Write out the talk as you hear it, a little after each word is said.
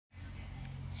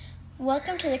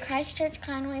Welcome to the Christ Church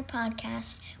Conway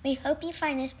podcast. We hope you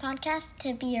find this podcast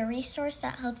to be a resource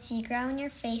that helps you grow in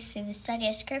your faith through the study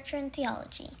of Scripture and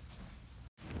theology.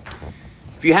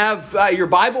 If you have your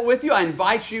Bible with you, I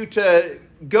invite you to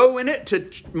go in it to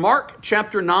Mark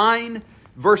chapter 9,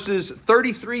 verses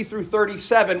 33 through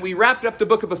 37. We wrapped up the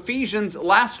book of Ephesians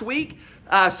last week.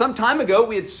 Some time ago,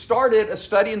 we had started a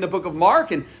study in the book of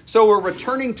Mark, and so we're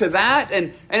returning to that.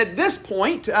 And at this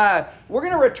point, we're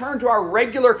going to return to our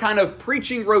regular kind of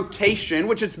preaching rotation,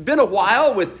 which it's been a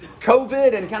while with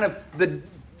COVID and kind of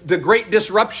the great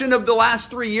disruption of the last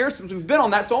 3 years since we've been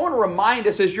on that. So I want to remind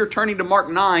us as you're turning to Mark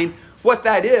 9 what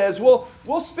that is. We'll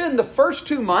spend the first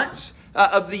 2 months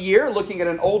of the year looking at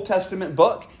an Old Testament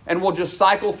book, and we'll just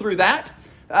cycle through that.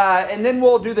 And then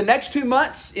we'll do the next 2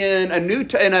 months in a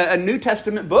New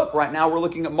Testament book. Right now we're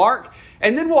looking at Mark.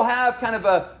 And then we'll have kind of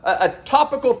a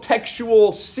topical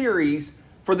textual series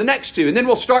for the next two. And then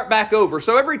we'll start back over.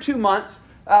 So every 2 months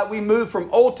we move from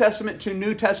Old Testament to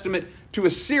New Testament to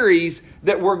a series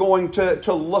that we're going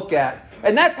to look at.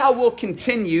 And that's how we'll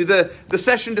continue. The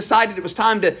session decided it was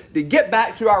time to get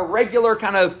back to our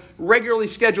regularly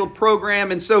scheduled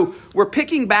program. And so we're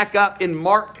picking back up in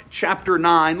Mark chapter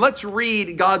 9. Let's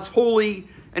read God's holy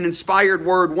and inspired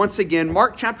word once again.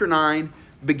 Mark chapter 9,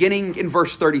 beginning in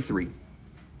verse 33.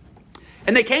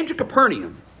 And they came to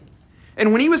Capernaum.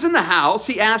 And when he was in the house,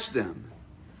 he asked them,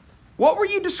 "What were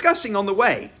you discussing on the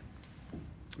way?"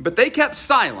 But they kept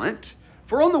silent,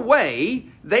 for on the way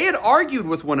they had argued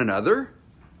with one another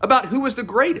about who was the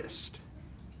greatest.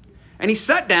 And he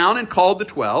sat down and called the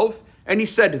 12, and he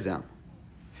said to them,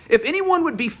 "If anyone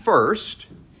would be first,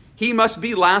 he must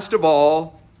be last of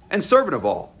all and servant of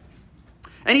all."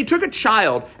 And he took a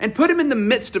child and put him in the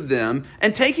midst of them,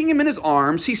 and taking him in his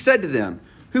arms, he said to them,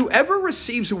 "Whoever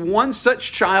receives one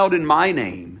such child in my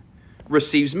name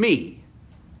receives me.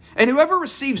 And whoever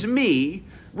receives me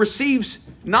receives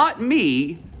not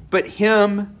me, but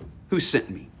him who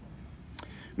sent me."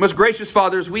 Most gracious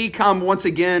Father, as we come once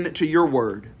again to your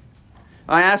word,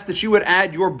 I ask that you would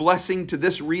add your blessing to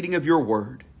this reading of your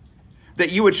word, that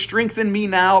you would strengthen me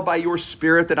now by your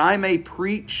Spirit, that I may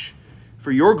preach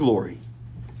for your glory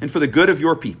and for the good of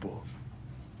your people.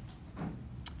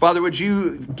 Father, would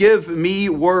you give me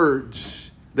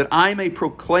words that I may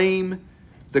proclaim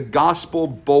the gospel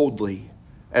boldly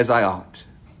as I ought.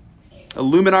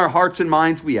 Illumine our hearts and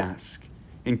minds, we ask.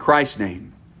 In Christ's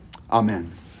name,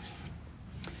 amen.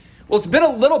 Well, it's been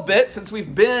a little bit since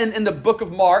we've been in the book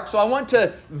of Mark, so I want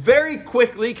to very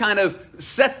quickly kind of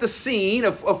set the scene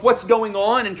of what's going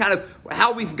on and kind of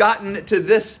how we've gotten to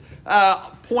this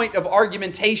point of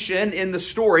argumentation in the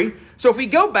story. So if we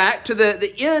go back to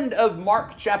the end of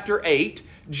Mark chapter 8,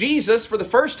 Jesus, for the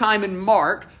first time in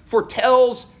Mark,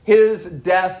 foretells his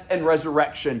death and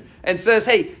resurrection and says,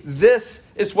 hey, this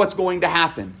is what's going to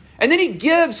happen. And then he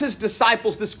gives his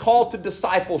disciples this call to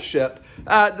discipleship,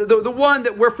 the one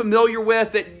that we're familiar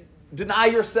with, that deny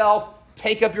yourself,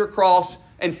 take up your cross,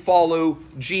 and follow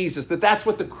Jesus. That's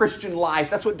what the Christian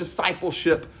life, that's what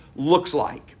discipleship looks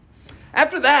like.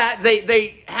 After that,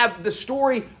 they have the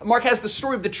story, Mark has the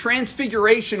story of the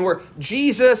transfiguration where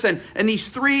Jesus and these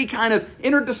three kind of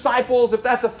inner disciples, if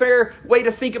that's a fair way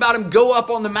to think about them, go up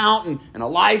on the mountain, and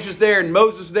Elijah's there and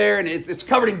Moses there, and it's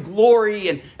covered in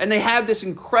glory, and they have this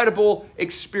incredible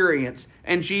experience,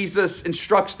 and Jesus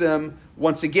instructs them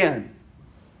once again.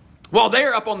 While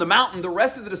they're up on the mountain, the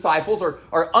rest of the disciples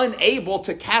are unable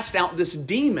to cast out this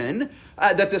demon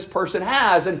that this person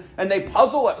has. And they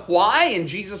puzzle at why. And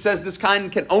Jesus says this kind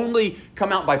can only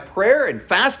come out by prayer and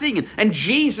fasting. And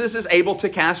Jesus is able to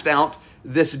cast out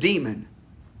this demon.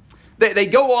 They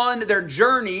go on their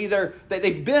journey.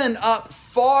 They've been up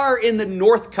far in the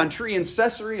north country in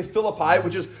Caesarea Philippi,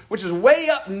 which is way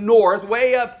up north,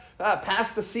 way up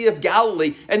past the Sea of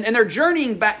Galilee, and they're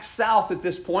journeying back south at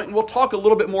this point, and we'll talk a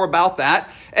little bit more about that.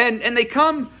 And they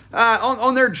come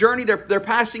on their journey, they're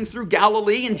passing through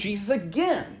Galilee, and Jesus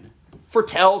again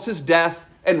foretells his death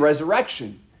and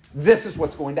resurrection. This is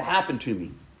what's going to happen to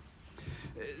me.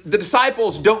 The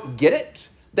disciples don't get it.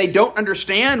 They don't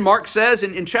understand. Mark says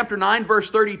in chapter 9,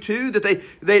 verse 32, that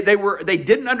they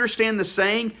didn't understand the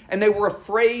saying, and they were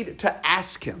afraid to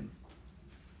ask him.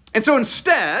 And so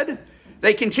instead,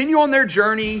 they continue on their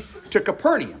journey to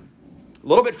Capernaum, a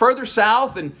little bit further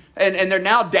south, and they're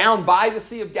now down by the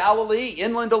Sea of Galilee,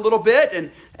 inland a little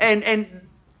bit, and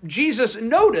Jesus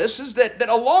notices that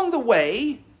along the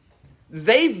way,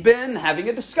 they've been having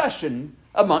a discussion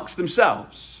amongst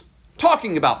themselves,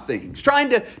 talking about things, trying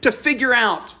to figure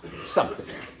out something.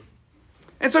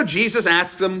 And so Jesus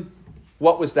asks them,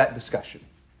 what was that discussion?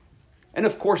 And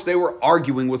of course, they were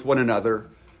arguing with one another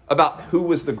about who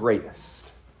was the greatest.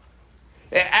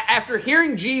 After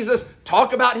hearing Jesus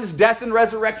talk about his death and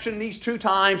resurrection these 2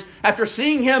 times, after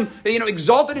seeing him,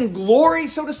 exalted in glory,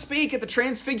 so to speak, at the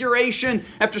transfiguration,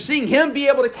 after seeing him be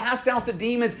able to cast out the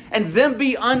demons and them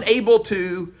be unable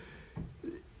to,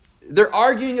 they're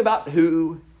arguing about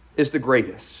who is the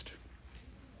greatest.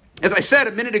 As I said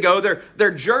a minute ago,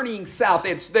 they're journeying south.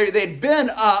 They had been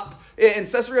up in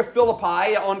Caesarea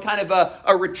Philippi on kind of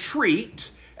a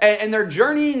retreat, and they're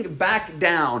journeying back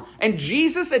down. And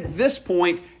Jesus at this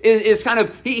point is kind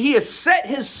of, he has set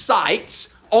his sights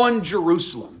on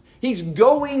Jerusalem. He's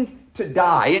going to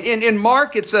die. In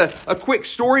Mark, it's a quick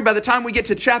story. By the time we get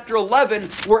to chapter 11,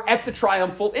 we're at the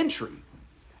triumphal entry.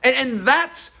 And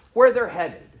that's where they're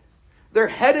headed. They're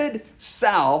headed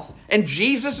south, and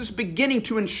Jesus is beginning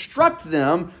to instruct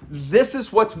them, this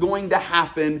is what's going to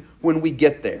happen when we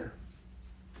get there.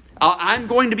 I'm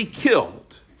going to be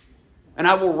killed, and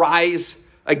I will rise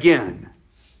again.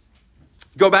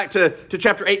 Go back to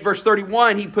chapter 8, verse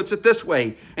 31. He puts it this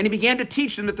way. And he began to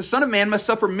teach them that the Son of Man must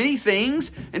suffer many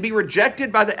things and be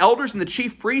rejected by the elders and the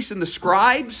chief priests and the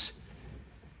scribes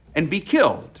and be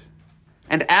killed.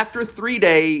 And after 3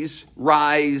 days,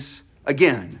 rise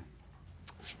again.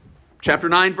 Chapter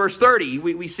 9, verse 30,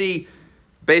 we see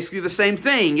basically the same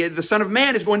thing. The Son of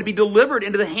Man is going to be delivered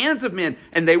into the hands of men,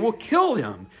 and they will kill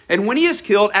him. And when he is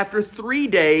killed, after 3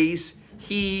 days,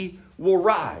 he will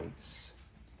rise.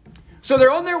 So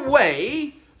they're on their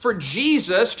way for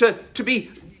Jesus to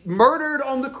be murdered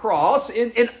on the cross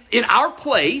in our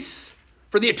place,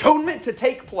 for the atonement to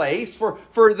take place, for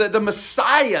the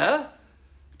Messiah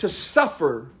to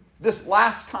suffer this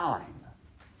last time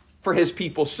for his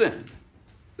people's sin.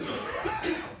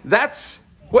 That's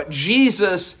what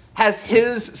Jesus has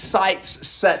his sights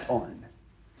set on.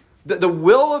 The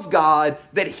will of God,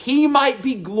 that he might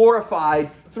be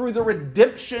glorified through the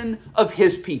redemption of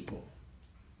his people.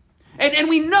 And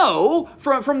we know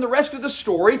from the rest of the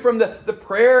story, from the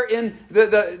prayer in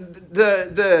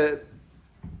the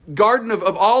Garden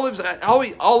of Olives.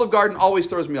 Olive Garden always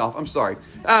throws me off. I'm sorry.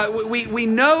 We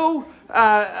know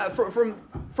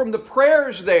from the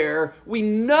prayers there, we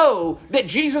know that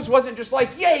Jesus wasn't just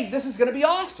like, yay, this is going to be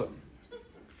awesome.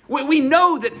 We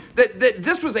know that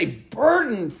this was a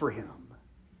burden for him.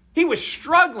 He was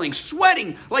struggling,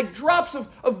 sweating like drops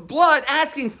of blood,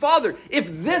 asking, Father,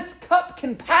 if this cup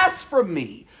can pass from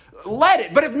me, let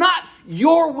it. But if not,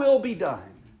 your will be done.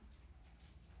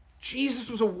 Jesus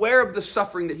was aware of the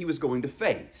suffering that he was going to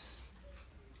face.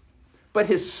 But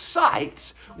his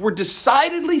sights were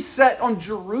decidedly set on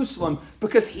Jerusalem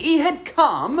because he had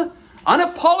come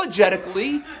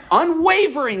unapologetically,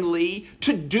 unwaveringly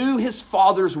to do his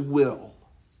Father's will.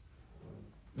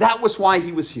 That was why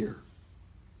he was here.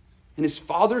 And his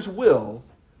Father's will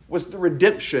was the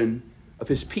redemption of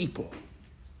his people.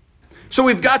 So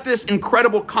we've got this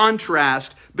incredible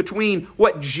contrast between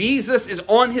what Jesus is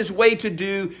on his way to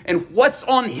do and what's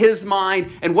on his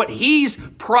mind and what he's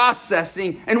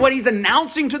processing and what he's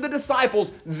announcing to the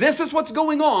disciples. This is what's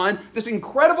going on. This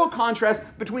incredible contrast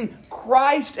between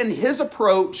Christ and his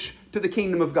approach to the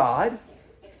kingdom of God.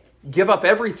 Give up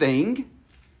everything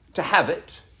to have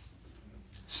it.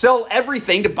 Sell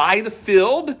everything to buy the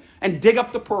field and dig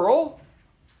up the pearl.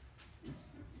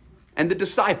 And the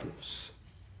disciples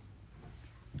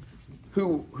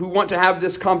who want to have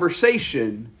this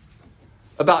conversation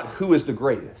about who is the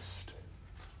greatest.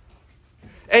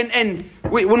 And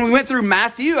when we went through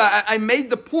Matthew, I made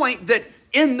the point that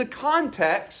in the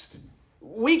context,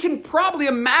 we can probably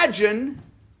imagine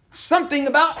something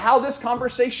about how this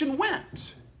conversation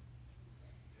went.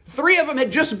 3 of them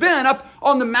had just been up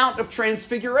on the Mount of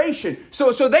Transfiguration.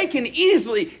 So they can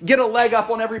easily get a leg up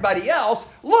on everybody else.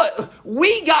 Look,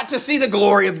 we got to see the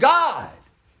glory of God.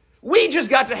 We just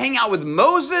got to hang out with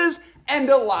Moses and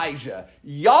Elijah.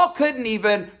 Y'all couldn't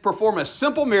even perform a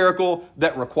simple miracle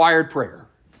that required prayer.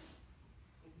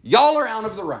 Y'all are out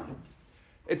of the running.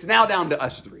 It's now down to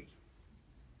us 3.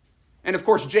 And of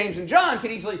course, James and John could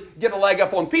easily get a leg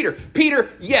up on Peter. Peter,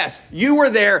 yes, you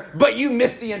were there, but you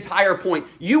missed the entire point.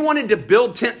 You wanted to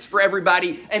build tents for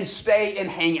everybody and stay and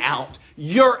hang out.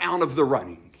 You're out of the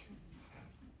running.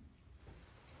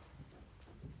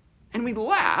 And we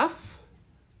laugh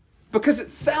because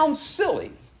it sounds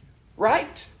silly,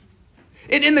 right?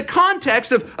 In the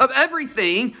context of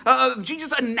everything, of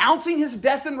Jesus announcing his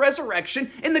death and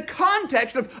resurrection, in the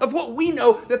context of what we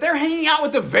know, that they're hanging out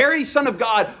with the very Son of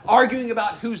God, arguing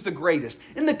about who's the greatest.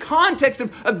 In the context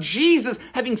of Jesus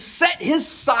having set his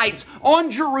sights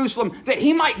on Jerusalem, that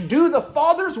he might do the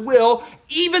Father's will,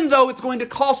 even though it's going to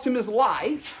cost him his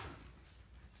life,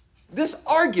 this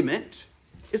argument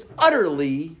is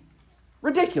utterly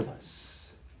ridiculous.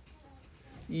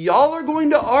 y'all are going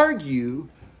to argue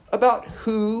about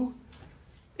who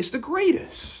is the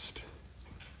greatest.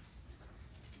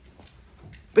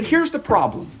 But here's the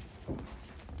problem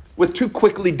with too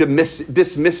quickly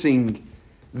dismissing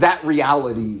that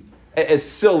reality as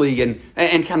silly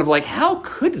and kind of like, how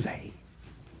could they?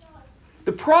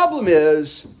 The problem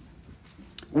is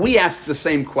we ask the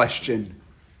same question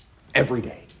every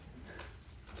day.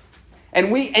 And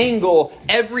we angle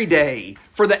every day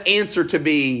for the answer to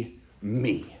be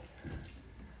me.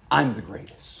 I'm the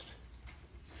greatest.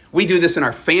 We do this in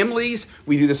our families.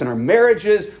 We do this in our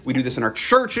marriages. We do this in our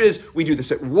churches. We do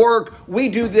this at work. We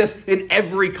do this in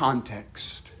every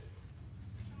context.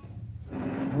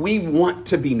 We want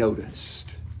to be noticed.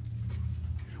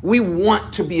 We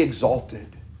want to be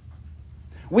exalted.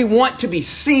 We want to be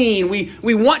seen.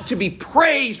 We want to be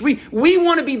praised. We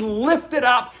want to be lifted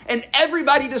up and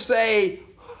everybody to say,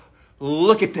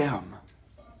 look at them.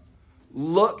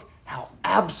 Look how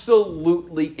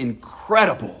absolutely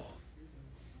incredible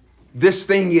this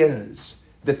thing is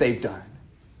that they've done.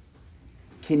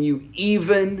 Can you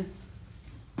even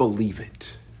believe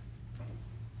it?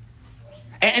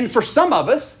 And for some of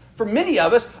us, for many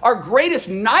of us, our greatest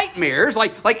nightmares,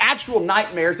 like actual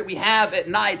nightmares that we have at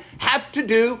night, have to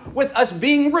do with us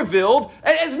being revealed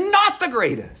as not the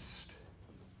greatest.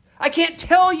 I can't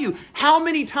tell you how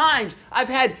many times I've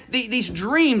had these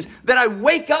dreams that I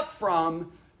wake up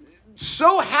from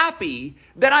so happy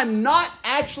that I'm not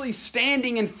actually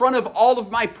standing in front of all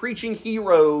of my preaching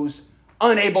heroes,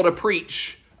 unable to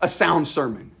preach a sound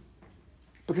sermon.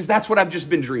 Because that's what I've just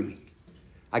been dreaming.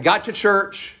 I got to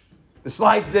church, the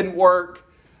slides didn't work,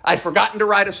 I'd forgotten to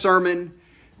write a sermon,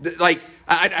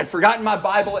 I'd forgotten my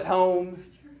Bible at home,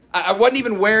 I wasn't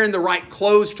even wearing the right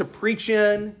clothes to preach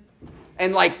in.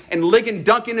 And Ligon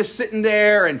Duncan is sitting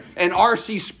there, and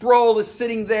R.C. Sproul is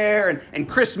sitting there, and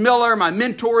Chris Miller, my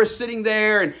mentor, is sitting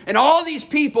there, and all these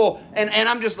people, and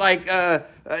I'm just like,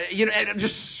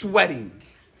 just sweating.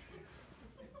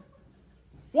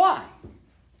 Why?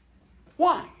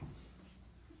 Why?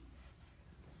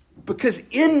 Because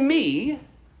in me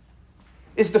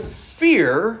is the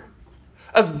fear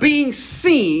of being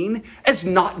seen as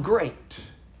not great.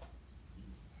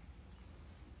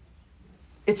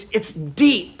 It's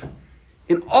deep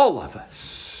in all of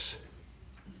us.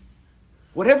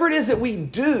 Whatever it is that we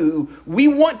do, we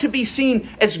want to be seen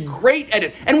as great at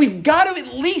it. And we've got to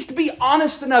at least be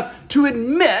honest enough to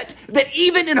admit that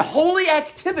even in holy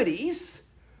activities,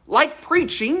 like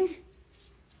preaching,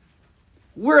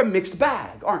 we're a mixed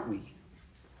bag, aren't we?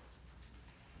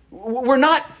 We're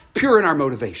not pure in our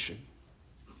motivation.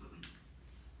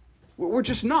 We're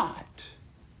just not.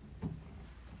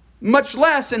 Much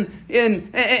less, and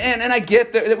I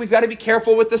get that we've got to be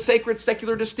careful with the sacred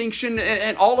secular distinction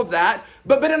and all of that,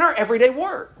 but in our everyday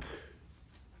work.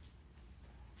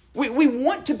 We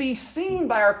want to be seen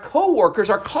by our coworkers,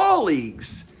 our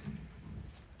colleagues,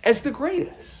 as the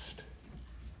greatest.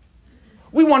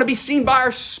 We want to be seen by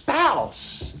our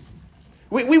spouse.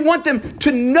 We want them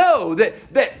to know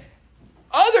that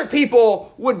other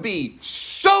people would be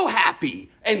so happy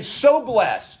and so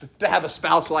blessed to have a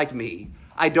spouse like me.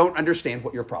 I don't understand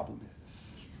what your problem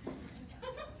is.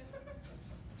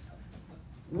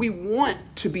 We want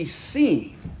to be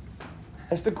seen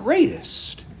as the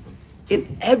greatest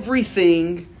in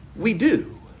everything we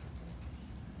do.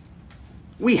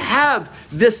 We have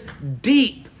this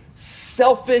deep,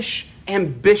 selfish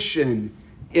ambition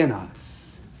in us.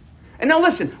 And now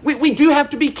listen, we do have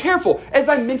to be careful. As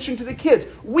I mentioned to the kids,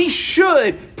 we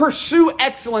should pursue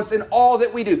excellence in all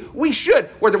that we do. We should,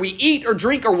 whether we eat or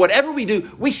drink or whatever we do,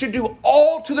 we should do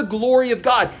all to the glory of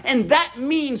God. And that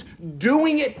means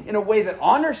doing it in a way that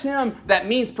honors Him. That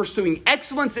means pursuing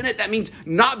excellence in it. That means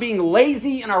not being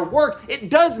lazy in our work. It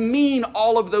does mean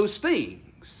all of those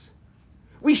things.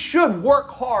 We should work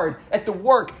hard at the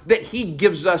work that He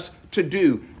gives us to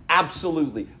do.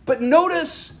 Absolutely. But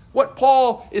notice what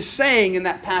Paul is saying in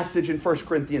that passage in 1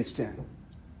 Corinthians 10.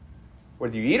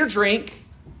 Whether you eat or drink,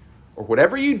 or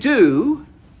whatever you do,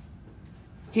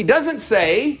 he doesn't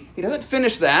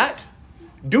finish that,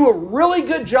 do a really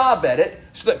good job at it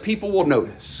so that people will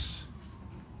notice.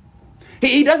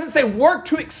 He doesn't say work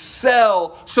to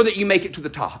excel so that you make it to the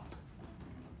top.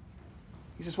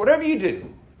 He says whatever you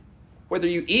do, whether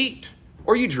you eat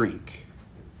or you drink,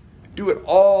 do it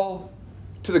all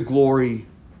to the glory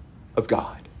of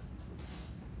God.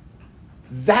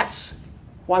 That's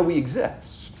why we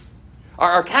exist.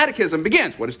 Our catechism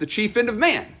begins, what is the chief end of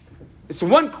man? It's the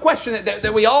one question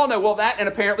that we all know. Well, that and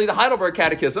apparently the Heidelberg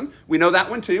Catechism. We know that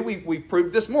one too. We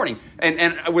proved this morning.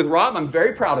 And with Rob, I'm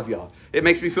very proud of y'all. It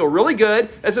makes me feel really good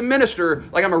as a minister,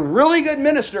 like I'm a really good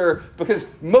minister, because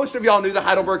most of y'all knew the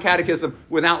Heidelberg Catechism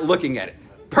without looking at it.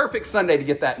 Perfect Sunday to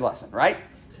get that lesson, right?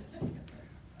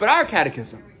 But our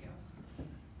catechism,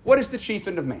 what is the chief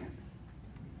end of man?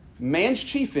 Man's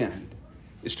chief end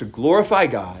is to glorify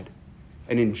God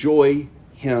and enjoy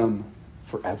Him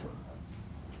forever.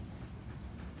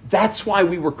 That's why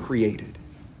we were created.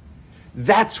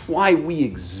 That's why we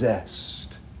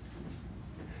exist.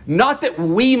 Not that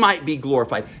we might be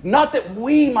glorified. Not that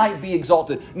we might be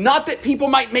exalted. Not that people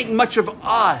might make much of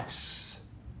us.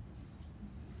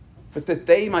 But that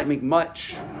they might make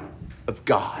much of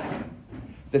God.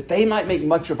 That they might make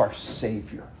much of our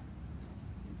Savior.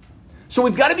 So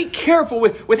we've got to be careful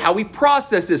with how we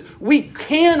process this. We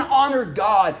can honor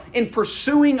God in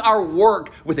pursuing our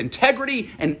work with integrity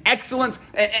and excellence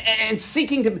and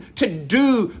seeking to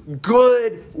do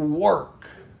good work.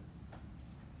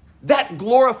 That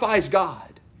glorifies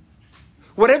God.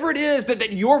 Whatever it is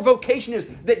that your vocation is,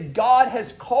 that God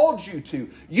has called you to,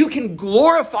 you can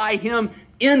glorify Him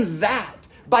in that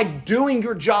by doing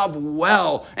your job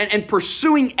well and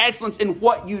pursuing excellence in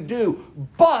what you do.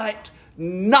 But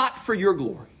not for your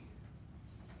glory,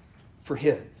 for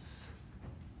His.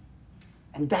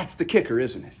 And that's the kicker,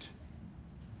 isn't it?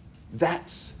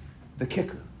 That's the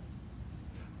kicker.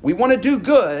 We want to do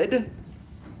good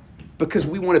because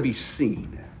we want to be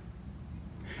seen.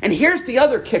 And here's the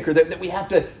other kicker that we have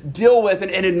to deal with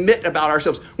and admit about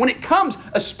ourselves. When it comes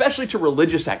especially to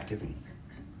religious activity,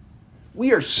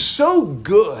 we are so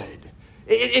good.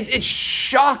 It's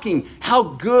shocking how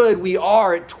good we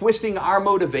are at twisting our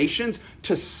motivations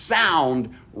to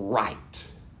sound right.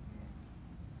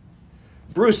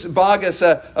 Bruce Bogus,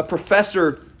 a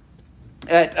professor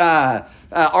at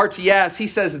RTS, he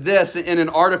says this in an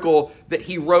article that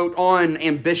he wrote on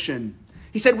ambition.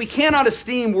 He said, "We cannot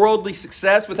esteem worldly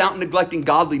success without neglecting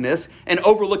godliness and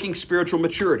overlooking spiritual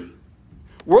maturity.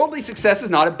 Worldly success is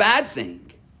not a bad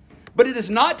thing, but it is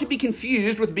not to be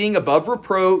confused with being above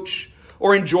reproach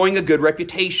or enjoying a good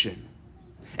reputation.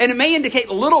 And it may indicate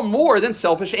little more than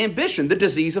selfish ambition, the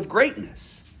disease of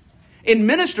greatness. In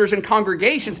ministers and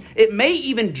congregations, it may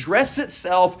even dress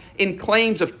itself in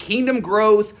claims of kingdom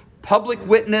growth, public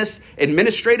witness,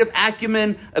 administrative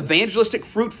acumen, evangelistic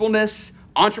fruitfulness,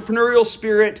 entrepreneurial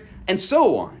spirit, and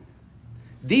so on.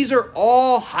 These are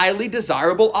all highly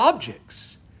desirable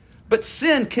objects, but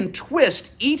sin can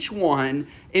twist each one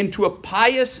into a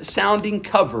pious-sounding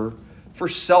cover for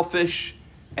selfish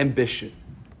ambition."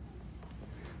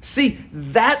 See,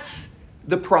 that's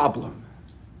the problem.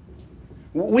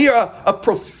 We are a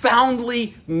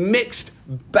profoundly mixed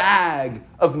bag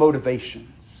of motivations.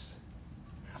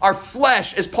 Our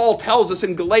flesh, as Paul tells us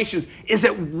in Galatians, is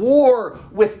at war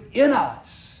within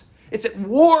us. It's at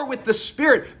war with the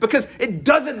Spirit because it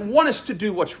doesn't want us to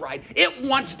do what's right. It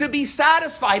wants to be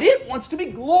satisfied. It wants to be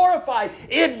glorified.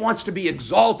 It wants to be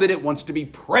exalted. It wants to be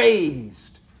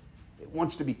praised. It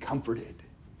wants to be comforted.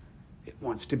 It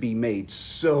wants to be made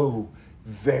so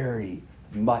very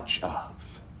much of.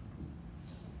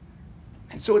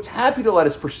 And so it's happy to let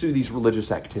us pursue these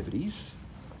religious activities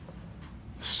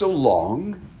so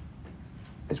long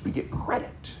as we get credit.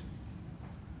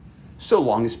 So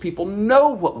long as people know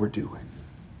what we're doing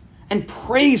and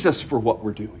praise us for what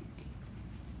we're doing.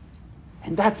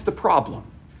 And that's the problem.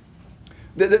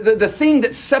 The thing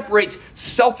that separates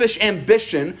selfish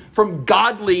ambition from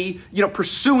godly,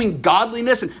 pursuing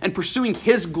godliness and pursuing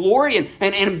His glory and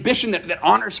ambition that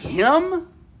honors Him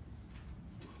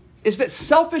is that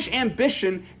selfish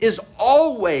ambition is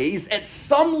always at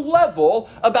some level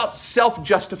about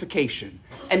self-justification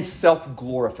and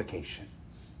self-glorification.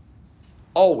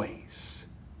 Always.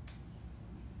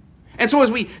 And so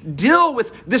as we deal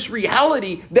with this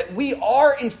reality that we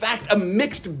are, in fact, a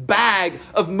mixed bag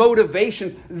of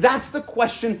motivations, that's the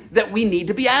question that we need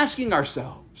to be asking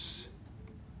ourselves.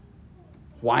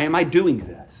 Why am I doing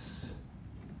this?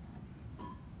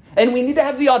 And we need to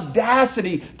have the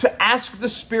audacity to ask the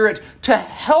Spirit to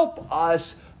help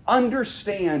us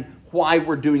understand why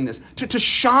we're doing this, to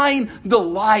shine the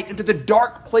light into the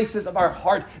dark places of our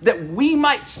heart that we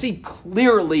might see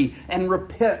clearly and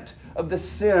repent of the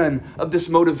sin of this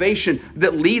motivation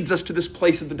that leads us to this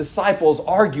place of the disciples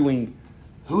arguing,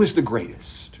 who is the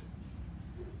greatest?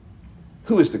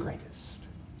 Who is the greatest?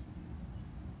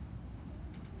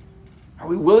 Are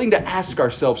we willing to ask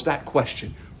ourselves that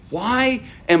question? Why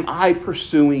am I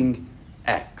pursuing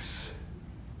X?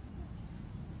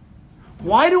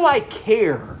 Why do I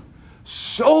care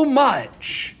so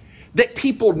much that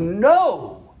people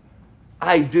know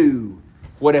I do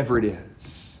whatever it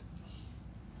is.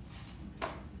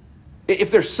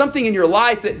 If there's something in your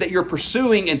life that you're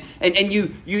pursuing and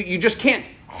you just can't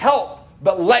help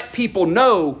but let people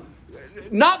know,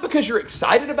 not because you're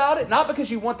excited about it, not because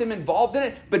you want them involved in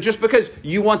it, but just because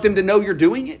you want them to know you're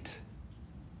doing it,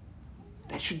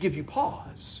 that should give you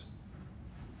pause.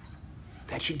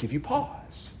 That should give you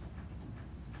pause.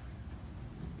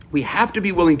 We have to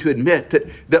be willing to admit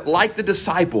that like the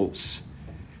disciples,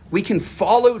 we can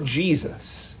follow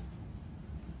Jesus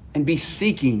and be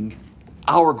seeking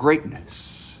our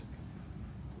greatness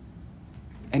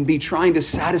and be trying to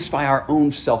satisfy our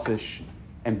own selfish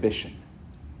ambition.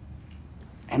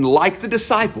 And like the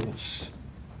disciples,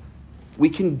 we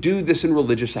can do this in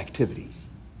religious activity.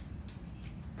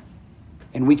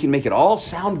 And we can make it all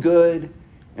sound good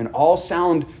and all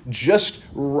sound just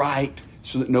right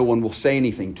so that no one will say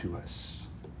anything to us.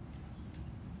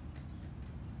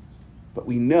 But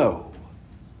we know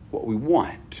what we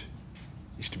want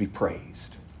is to be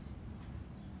praised.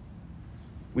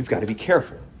 We've got to be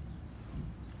careful.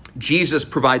 Jesus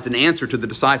provides an answer to the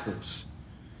disciples.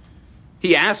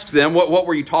 He asks them, what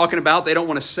were you talking about? They don't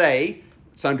want to say.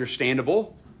 It's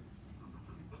understandable.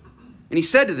 And he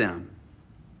said to them,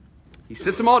 he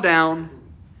sits them all down.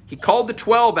 He called the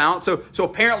 12 out. So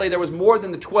apparently there was more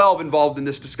than the 12 involved in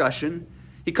this discussion.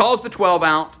 He calls the 12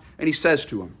 out and he says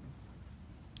to them,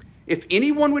 if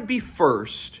anyone would be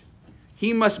first,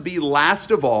 he must be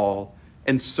last of all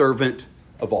and servant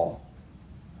of all.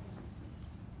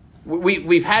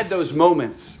 We've had those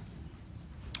moments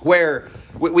where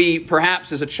we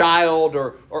perhaps as a child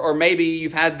or maybe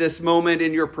you've had this moment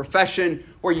in your profession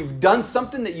where you've done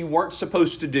something that you weren't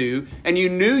supposed to do and you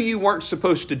knew you weren't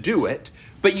supposed to do it,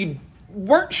 but you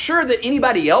weren't sure that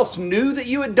anybody else knew that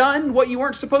you had done what you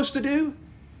weren't supposed to do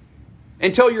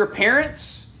until your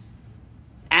parents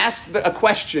asked a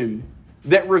question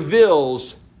that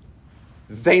reveals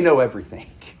they know everything.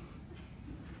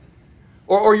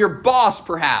 Or your boss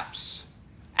perhaps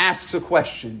asks a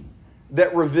question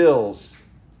that reveals,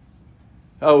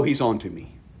 oh, he's on to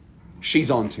me.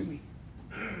 She's on to me.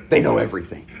 They know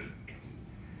everything.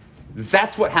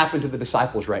 That's what happened to the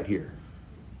disciples right here.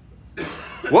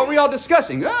 What were y'all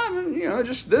discussing?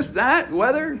 Just this, that,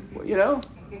 weather,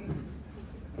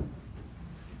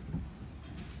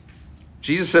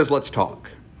 Jesus says, let's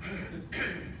talk.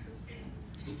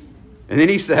 And then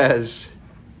he says,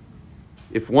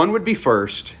 if one would be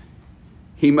first,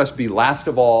 he must be last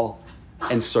of all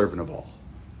and servant of all.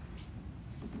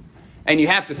 And you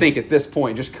have to think at this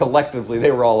point, just collectively,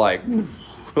 they were all like,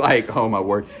 oh my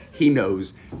word, he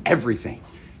knows everything.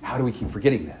 How do we keep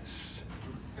forgetting this?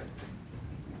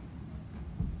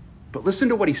 But listen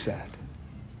to what he said.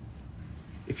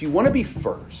 If you want to be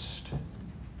first,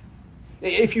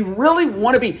 if you really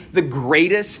want to be the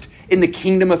greatest in the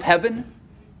kingdom of heaven,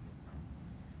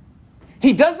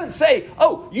 he doesn't say,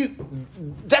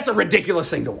 that's a ridiculous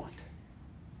thing to want.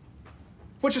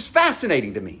 Which is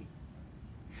fascinating to me.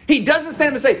 He doesn't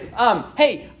stand up and say,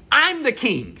 hey, I'm the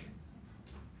king.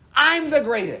 I'm the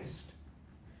greatest.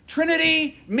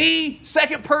 Trinity, me,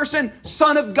 second person,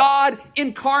 Son of God,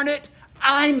 incarnate.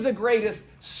 I'm the greatest.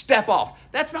 Step off.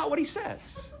 That's not what he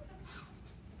says.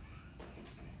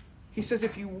 He says,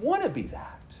 if you want to be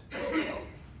that,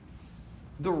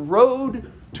 the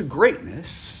road to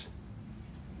greatness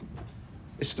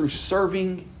is through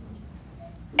serving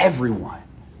everyone.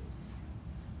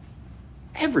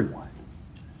 Everyone.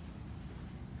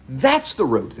 That's the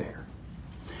road there.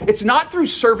 It's not through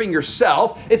serving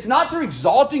yourself. It's not through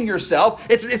exalting yourself.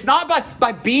 It's not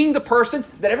by being the person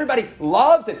that everybody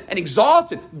loves and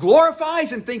exalts and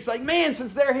glorifies and thinks like, man,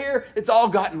 since they're here, it's all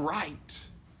gotten right.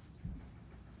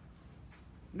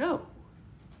 No.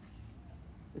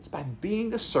 It's by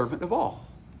being the servant of all.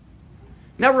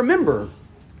 Now remember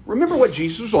what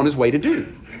Jesus was on his way to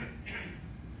do.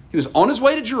 He was on his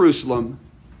way to Jerusalem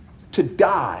to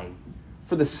die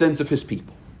for the sins of his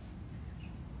people.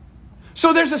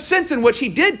 So there's a sense in which he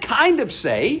did kind of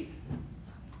say,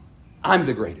 I'm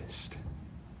the greatest.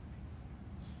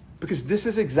 Because this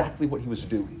is exactly what he was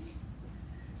doing.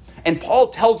 And Paul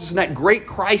tells us in that great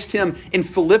Christ hymn in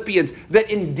Philippians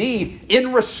that indeed,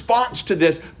 in response to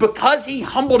this, because he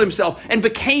humbled himself and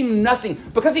became nothing,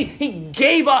 because he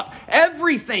gave up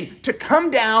everything to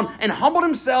come down and humbled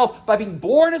himself by being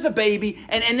born as a baby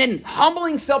and then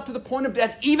humbling himself to the point of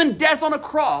death, even death on a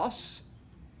cross,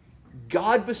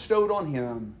 God bestowed on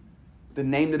him the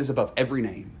name that is above every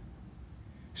name,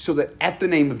 so that at the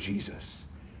name of Jesus,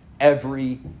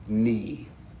 every knee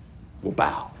will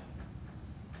bow.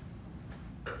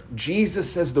 Jesus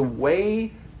says the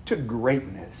way to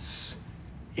greatness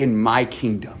in my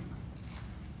kingdom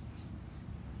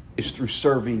is through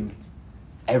serving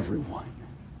everyone,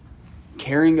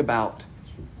 caring about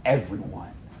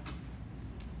everyone,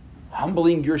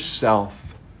 humbling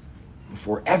yourself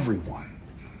before everyone.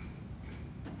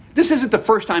 This isn't the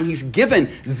first time he's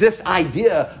given this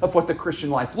idea of what the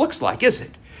Christian life looks like, is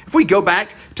it? If we go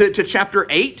back to chapter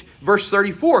 8, verse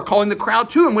 34, calling the crowd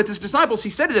to him with his disciples,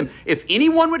 he said to them, if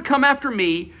anyone would come after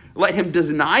me, let him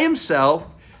deny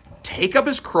himself, take up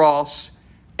his cross,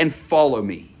 and follow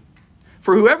me.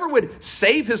 For whoever would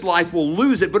save his life will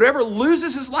lose it, but whoever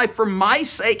loses his life for my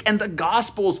sake and the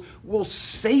gospel's will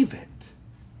save it.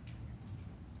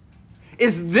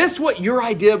 Is this what your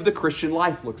idea of the Christian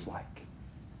life looks like?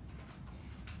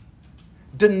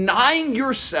 Denying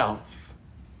yourself,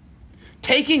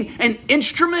 taking an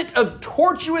instrument of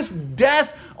tortuous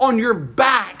death on your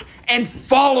back and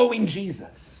following Jesus.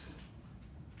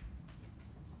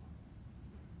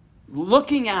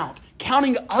 Looking out,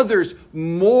 counting others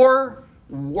more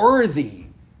worthy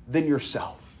than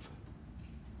yourself.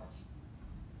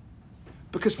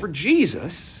 Because for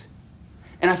Jesus,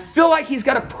 and I feel like he's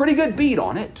got a pretty good beat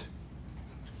on it,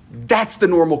 that's the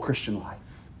normal Christian life.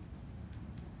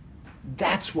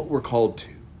 That's what we're called to.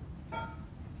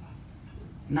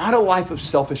 Not a life of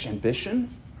selfish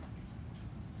ambition.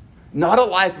 Not a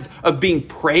life of being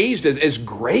praised as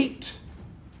great.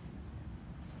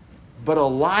 But a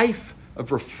life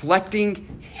of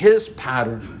reflecting his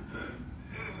pattern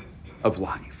of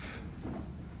life.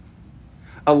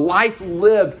 A life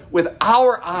lived with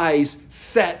our eyes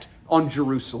set on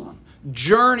Jerusalem.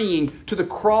 Journeying to the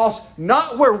cross,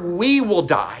 not where we will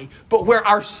die, but where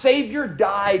our Savior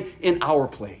died in our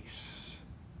place.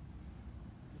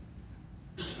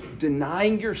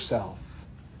 Denying yourself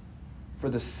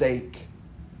for the sake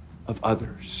of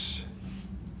others.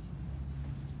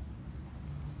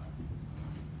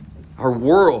 Our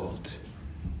world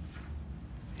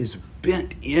is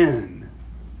bent in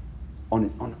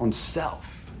on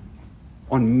self,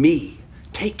 on me.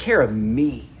 Take care of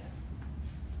me.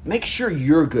 Make sure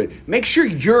you're good. Make sure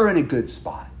you're in a good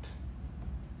spot.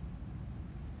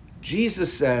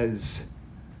 Jesus says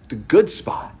the good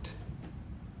spot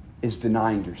is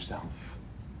denying yourself,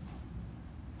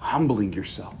 humbling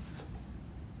yourself,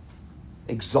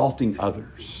 exalting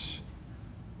others.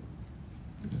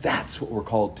 That's what we're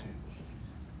called to.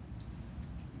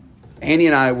 Annie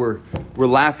and I were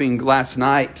laughing last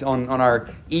night on our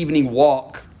evening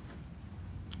walk.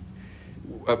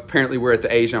 Apparently we're at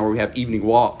the age now where we have evening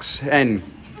walks. And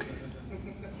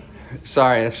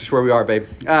sorry, that's just where we are, babe.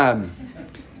 But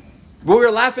we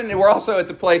were laughing, and we're also at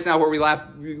the place now where we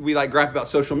like gripe about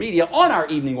social media on our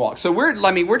evening walk. So we're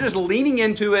just leaning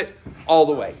into it all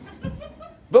the way.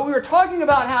 But we were talking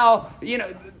about how,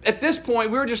 at this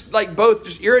point we were just like both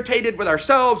just irritated with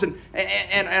ourselves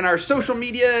and our social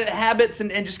media habits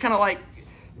and just kind of like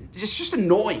just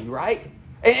annoying, right?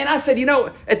 And I said,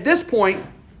 at this point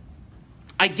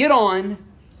I get on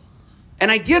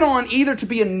either to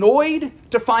be annoyed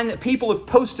to find that people have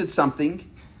posted something,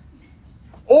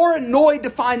 or annoyed to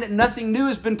find that nothing new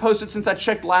has been posted since I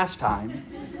checked last time,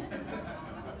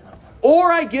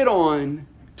 or I get on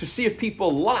to see if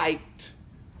people liked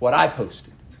what I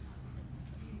posted.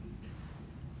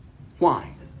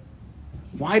 Why?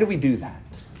 Why do we do that?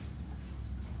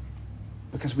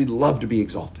 Because we love to be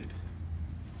exalted.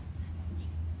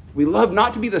 We love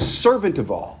not to be the servant of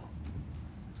all,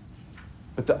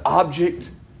 but the object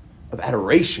of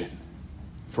adoration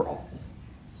for all.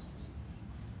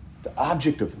 The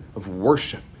object of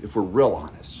worship, if we're real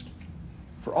honest,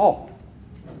 for all.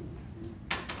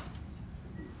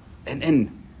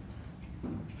 And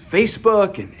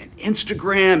Facebook and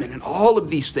Instagram and all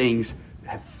of these things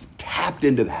have tapped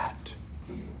into that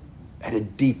at a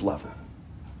deep level.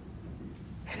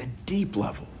 At a deep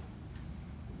level.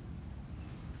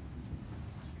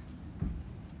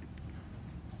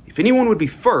 If anyone would be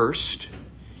first,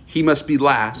 he must be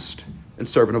last and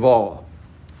servant of all.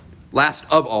 Last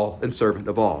of all and servant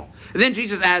of all. And then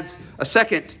Jesus adds a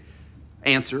second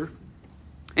answer.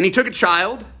 And he took a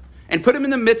child and put him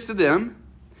in the midst of them.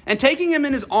 And taking him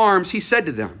in his arms, he said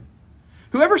to them,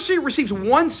 whoever receives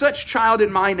one such child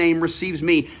in my name receives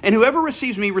me. And whoever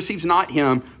receives me receives not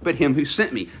him, but him who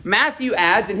sent me. Matthew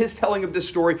adds, in his telling of this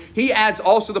story, he adds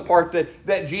also the part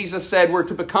that Jesus said we're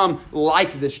to become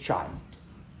like this child.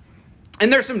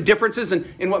 And there's some differences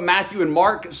in what Matthew and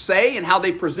Mark say and how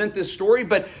they present this story.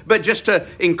 But just to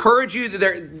encourage you,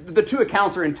 the two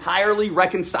accounts are entirely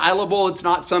reconcilable. It's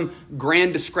not some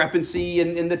grand discrepancy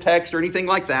in the text or anything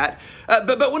like that.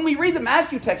 But when we read the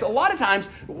Matthew text, a lot of times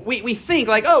we think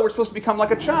like, oh, we're supposed to become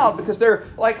like a child because they're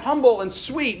like humble and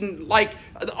sweet. And like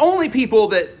the only people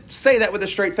that say that with a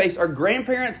straight face are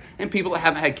grandparents and people that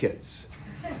haven't had kids.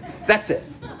 That's it.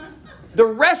 The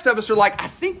rest of us are like, I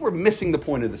think we're missing the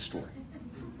point of the story.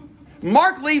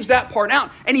 Mark leaves that part out,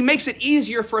 and he makes it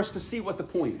easier for us to see what the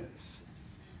point is.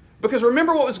 Because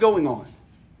remember what was going on.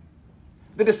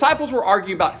 The disciples were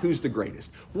arguing about who's the greatest.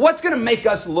 What's going to make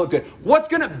us look good? What's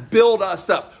going to build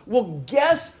us up? Well,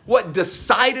 guess what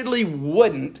decidedly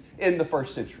wouldn't in the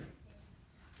first century?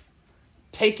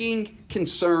 Taking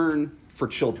concern for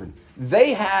children.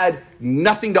 They had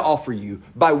nothing to offer you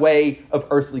by way of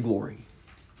earthly glory.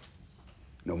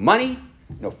 No money,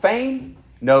 no fame,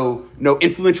 no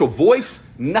influential voice,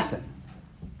 nothing.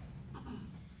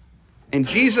 And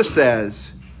Jesus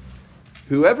says,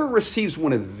 whoever receives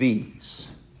one of these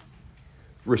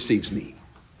receives me.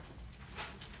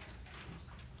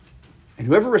 And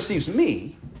whoever receives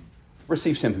me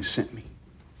receives him who sent me.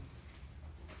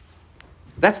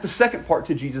 That's the second part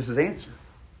to Jesus' answer.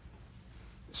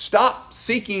 Stop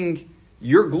seeking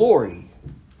your glory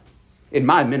in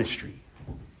my ministry.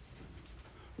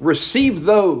 Receive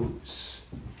those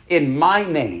in my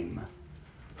name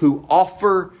who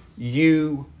offer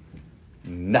you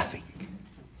nothing.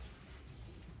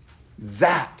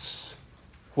 That's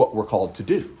what we're called to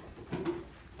do.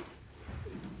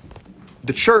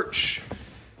 The church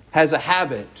has a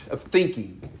habit of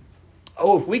thinking,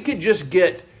 oh, if we could just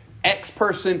get X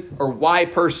person or Y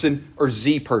person or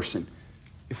Z person,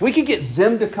 if we could get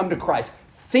them to come to Christ,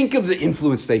 think of the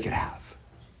influence they could have.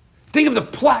 Think of the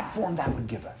platform that would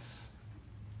give us.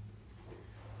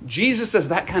 Jesus says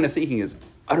that kind of thinking is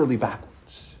utterly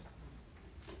backwards.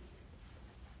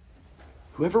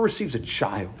 Whoever receives a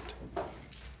child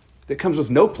that comes with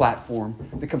no platform,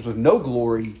 that comes with no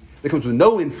glory, that comes with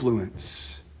no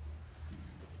influence,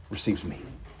 receives me.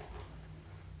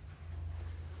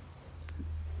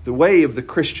 The way of the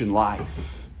Christian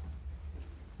life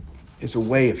is a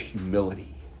way of humility.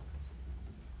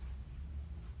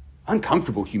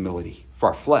 Uncomfortable humility for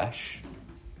our flesh.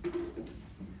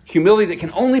 Humility that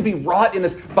can only be wrought in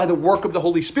us by the work of the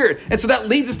Holy Spirit. And so that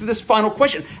leads us to this final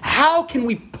question. How can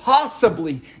we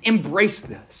possibly embrace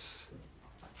this?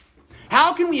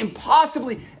 How can we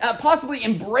possibly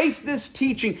embrace this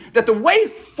teaching that the way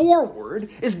forward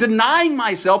is denying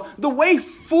myself? The way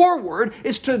forward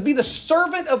is to be the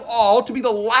servant of all, to be the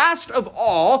last of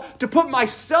all, to put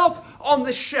myself on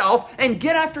the shelf and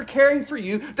get after caring for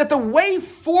you. That the way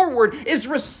forward is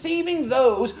receiving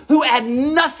those who add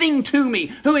nothing to me,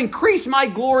 who increase my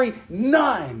glory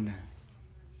none.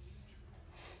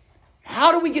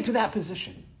 How do we get to that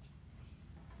position?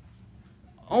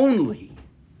 Only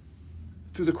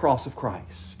through the cross of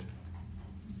Christ.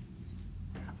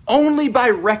 Only by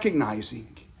recognizing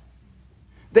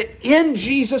that in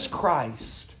Jesus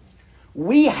Christ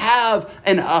we have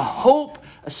a hope,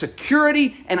 a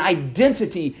security, an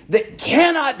identity that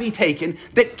cannot be taken,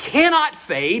 that cannot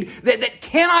fade, that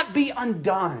cannot be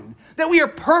undone. That we are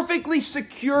perfectly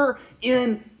secure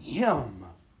in Him.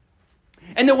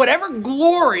 And that whatever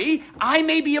glory I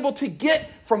may be able to get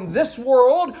from this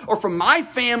world, or from my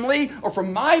family, or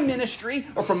from my ministry,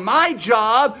 or from my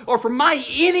job, or from my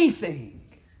anything,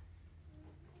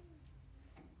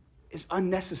 is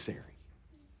unnecessary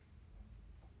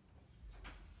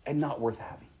and not worth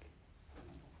having.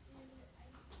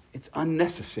 It's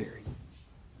unnecessary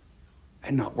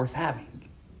and not worth having.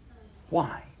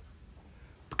 Why?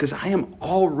 Because I am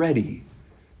already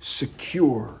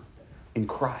secure in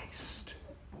Christ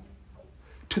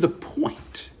to the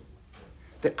point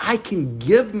that I can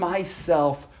give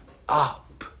myself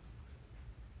up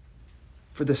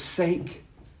for the sake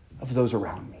of those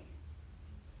around me.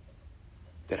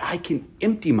 That I can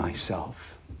empty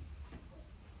myself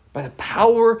by the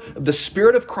power of the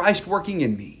Spirit of Christ working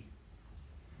in me,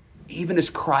 even as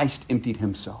Christ emptied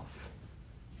Himself.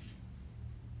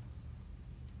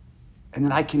 And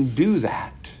that I can do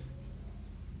that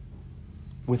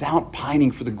without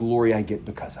pining for the glory I get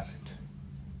because of it.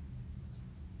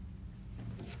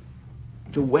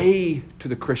 The way to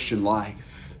the Christian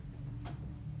life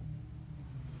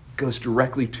goes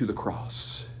directly to the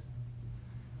cross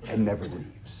and never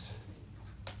leaves.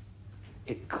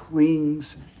 It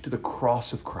clings to the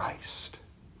cross of Christ,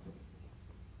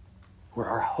 where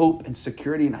our hope and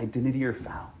security and identity are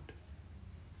found,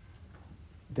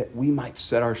 that we might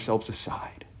set ourselves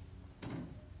aside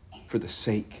for the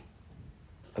sake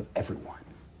of everyone,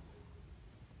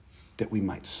 that we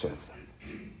might serve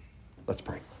them. Let's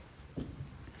pray.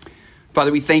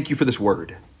 Father, we thank you for this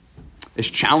word. As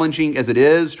challenging as it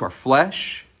is to our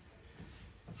flesh,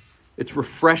 it's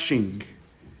refreshing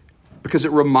because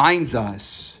it reminds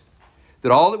us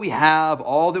that all that we have,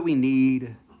 all that we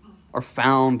need, are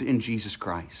found in Jesus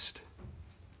Christ.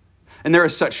 And there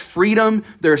is such freedom,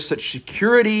 there is such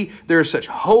security, there is such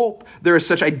hope, there is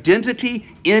such identity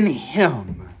in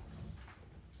Him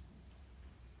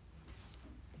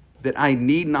that I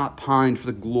need not pine for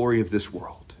the glory of this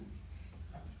world.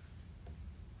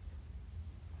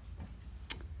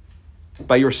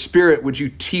 By your Spirit, would you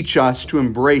teach us to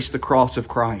embrace the cross of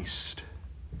Christ?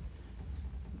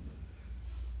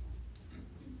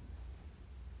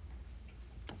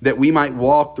 That we might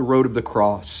walk the road of the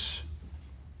cross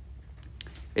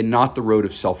and not the road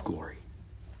of self-glory.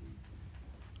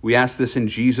 We ask this in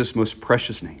Jesus' most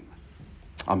precious name.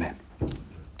 Amen.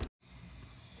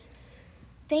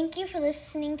 Thank you for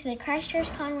listening to the Christ Church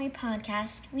Conway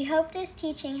podcast. We hope this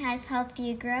teaching has helped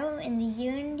you grow in the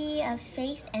unity of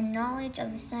faith and knowledge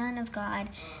of the Son of God.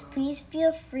 Please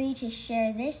feel free to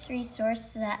share this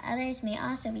resource so that others may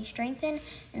also be strengthened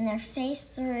in their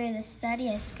faith through the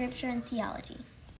study of Scripture and theology.